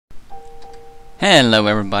Hello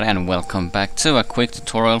everybody and welcome back to a quick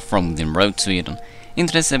tutorial from the Road to Eden. In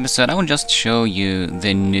today's episode I will just show you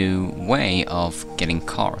the new way of getting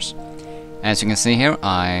cars. As you can see here,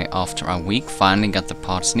 I after a week finally got the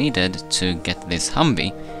parts needed to get this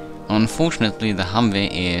Humvee. Unfortunately the Humvee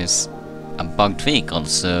is a bugged vehicle,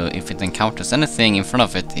 so if it encounters anything in front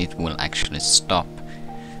of it, it will actually stop.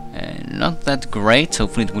 Not that great.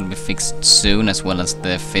 Hopefully it will be fixed soon, as well as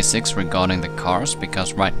the physics regarding the cars,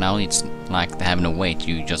 because right now it's like they have no weight,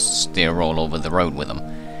 you just steer all over the road with them.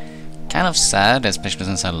 Kind of sad, especially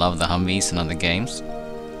since I love the Humvees in other games.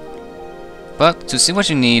 But to see what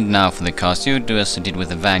you need now for the cars, you do as you did with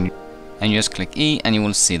the van, and you just click E and you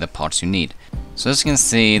will see the parts you need. So as you can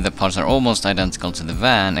see, the parts are almost identical to the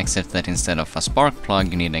van, except that instead of a spark plug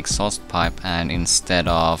you need an exhaust pipe, and instead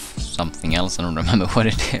of something else, I don't remember what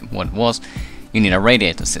it was, you need a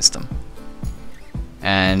radiator system.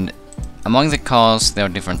 And among the cars there are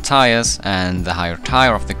different tires, and the higher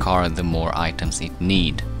tire of the car the more items it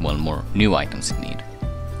need, well, more new items it need.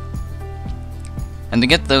 And to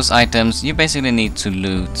get those items you basically need to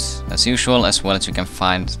loot as usual, as well as you can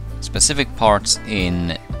find specific parts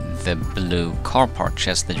in the blue car part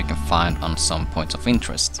chest that you can find on some points of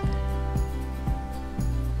interest.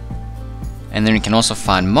 And then you can also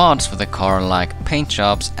find mods for the car, like paint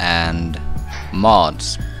jobs and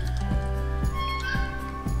mods.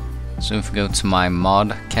 So if we go to my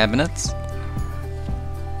mod cabinet,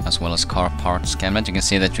 as well as car parts cabinet, you can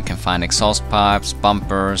see that you can find exhaust pipes,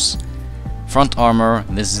 bumpers, front armor.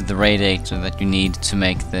 This is the radiator that you need to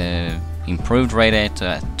make the improved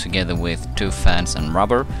radiator, together with 2 fans and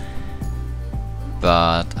rubber.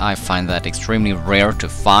 But I find that extremely rare to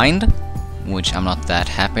find, which I'm not that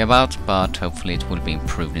happy about, but hopefully it will be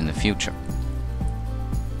improved in the future.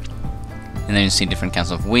 And then you see different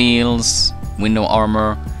kinds of wheels, window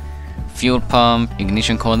armor, fuel pump,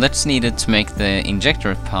 ignition coil that's needed to make the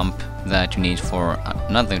injector pump that you need for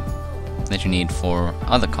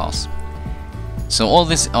other cars. So all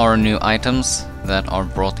these are new items that are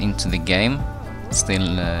brought into the game. Still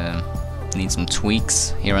need some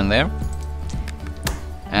tweaks here and there.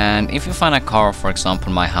 And if you find a car, for example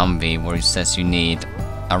my Humvee, where it says you need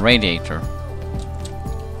a radiator,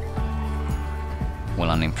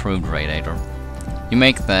 well, an improved radiator, you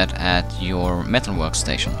make that at your metalwork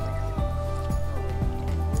station.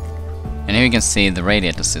 And here you can see the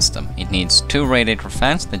radiator system. It needs 2 radiator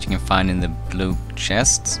fans that you can find in the blue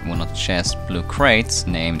chests, well, not chests, blue crates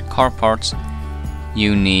named car parts.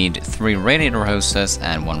 You need 3 radiator hoses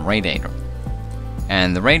and 1 radiator.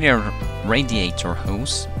 And the radiator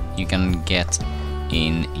hose you can get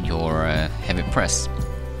in your heavy press.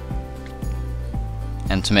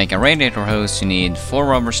 And to make a radiator hose you need 4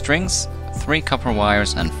 rubber strings, 3 copper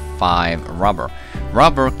wires and 5 rubber.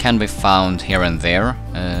 Rubber can be found here and there.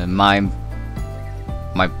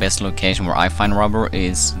 My best location where I find rubber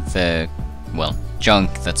is the, well,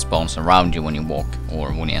 junk that spawns around you when you walk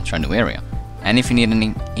or when you enter a new area. And if you need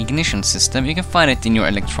an ignition system you can find it in your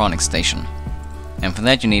electronic station. And for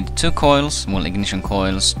that you need 2 coils, well, ignition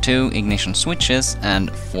coils, 2 ignition switches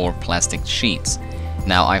and 4 plastic sheets.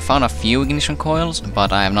 Now I found a few ignition coils,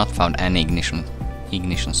 but I have not found any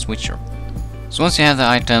ignition switcher. So once you have the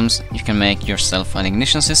items you can make yourself an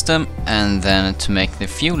ignition system, and then to make the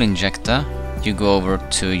fuel injector you go over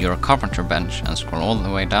to your carpenter bench and scroll all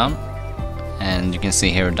the way down, and you can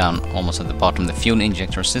see here down almost at the bottom the fuel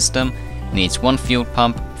injector system needs 1 fuel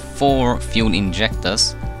pump, 4 fuel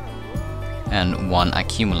injectors and 1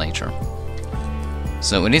 accumulator.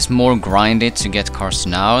 So it is more grindy to get cars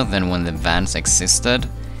now than when the vans existed.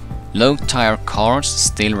 Low tire cars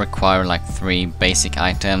still require like 3 basic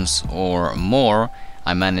items or more.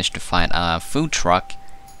 I managed to find a food truck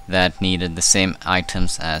that needed the same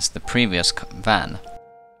items as the previous van.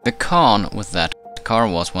 The con with that car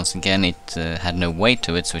was, once again, it had no weight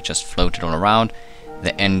to it, so it just floated all around.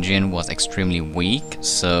 The engine was extremely weak,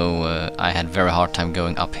 so I had very hard time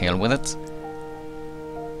going uphill with it.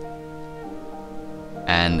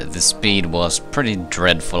 And the speed was pretty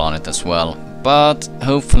dreadful on it as well. But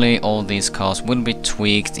hopefully all these cars will be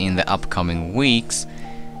tweaked in the upcoming weeks,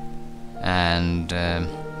 and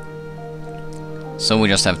so we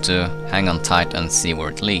just have to hang on tight and see where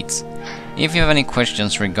it leads. If you have any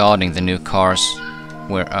questions regarding the new cars,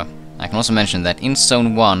 I can also mention that in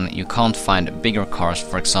Zone 1 you can't find bigger cars,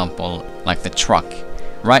 for example like the truck.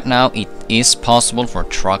 Right now it is possible for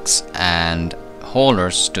trucks and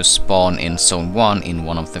haulers to spawn in Zone 1 in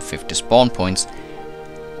one of the 50 spawn points,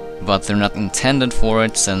 but they're not intended for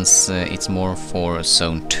it, since it's more for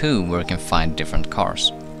Zone 2 where you can find different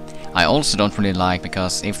cars. I also don't really like,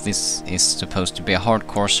 because if this is supposed to be a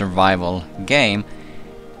hardcore survival game,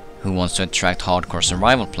 who wants to attract hardcore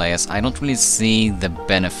survival players, I don't really see the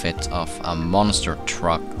benefit of a monster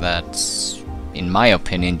truck that's, in my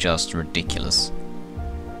opinion, just ridiculous.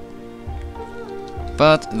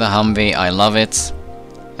 But the Humvee, I love it.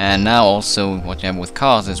 And now also what you have with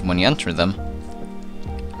cars is when you enter them,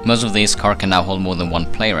 most of these cars can now hold more than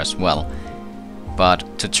one player as well.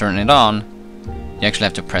 But to turn it on, you actually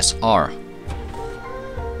have to press R.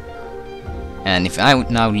 And if I would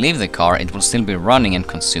now leave the car, it will still be running and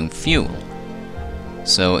consume fuel.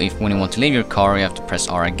 So if when you want to leave your car, you have to press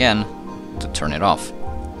R again to turn it off.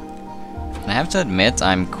 And I have to admit,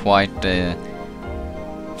 I'm quite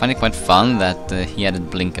find it quite fun that he added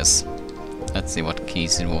blinkers. Let's see what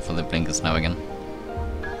keys it will for the blinkers now again.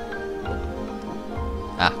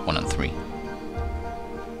 1 and 3.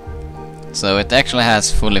 So it actually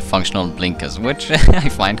has fully functional blinkers, which I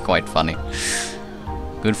find quite funny.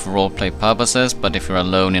 Good for roleplay purposes, but if you're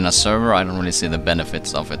alone in a server, I don't really see the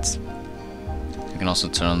benefits of it. You can also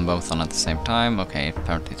turn them both on at the same time. Okay,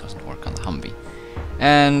 apparently it doesn't work on the Humvee.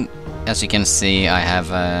 And as you can see, I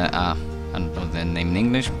have I don't know the name in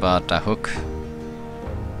English, but a hook,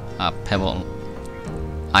 a pebble.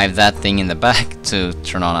 I have that thing in the back to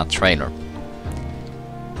turn on a trailer.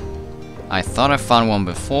 I thought I found one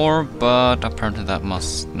before, but apparently that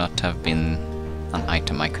must not have been an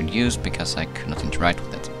item I could use because I could not interact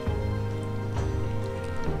with it.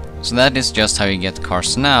 So that is just how you get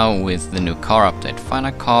cars now with the new car update. Find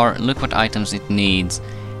a car, look what items it needs.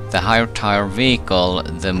 The higher tier vehicle,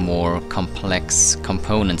 the more complex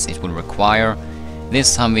components it will require.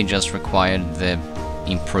 This Humvee just required the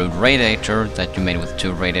improved radiator that you made with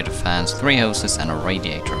 2 radiator fans, 3 hoses and a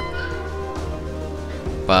radiator.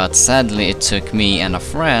 But sadly it took me and a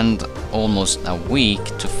friend almost a week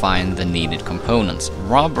to find the needed components.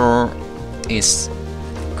 Rubber is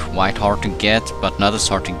quite hard to get, but not as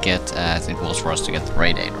hard to get as it was for us to get the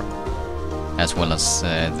radiator, as well as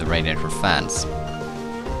the radiator fans.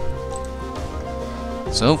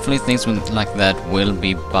 So hopefully things like that will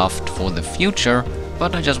be buffed for the future,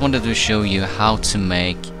 but I just wanted to show you how to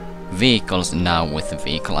make vehicles now with the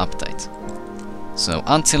vehicle update. So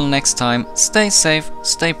until next time, stay safe,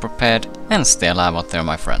 stay prepared, and stay alive out there,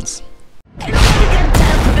 my friends.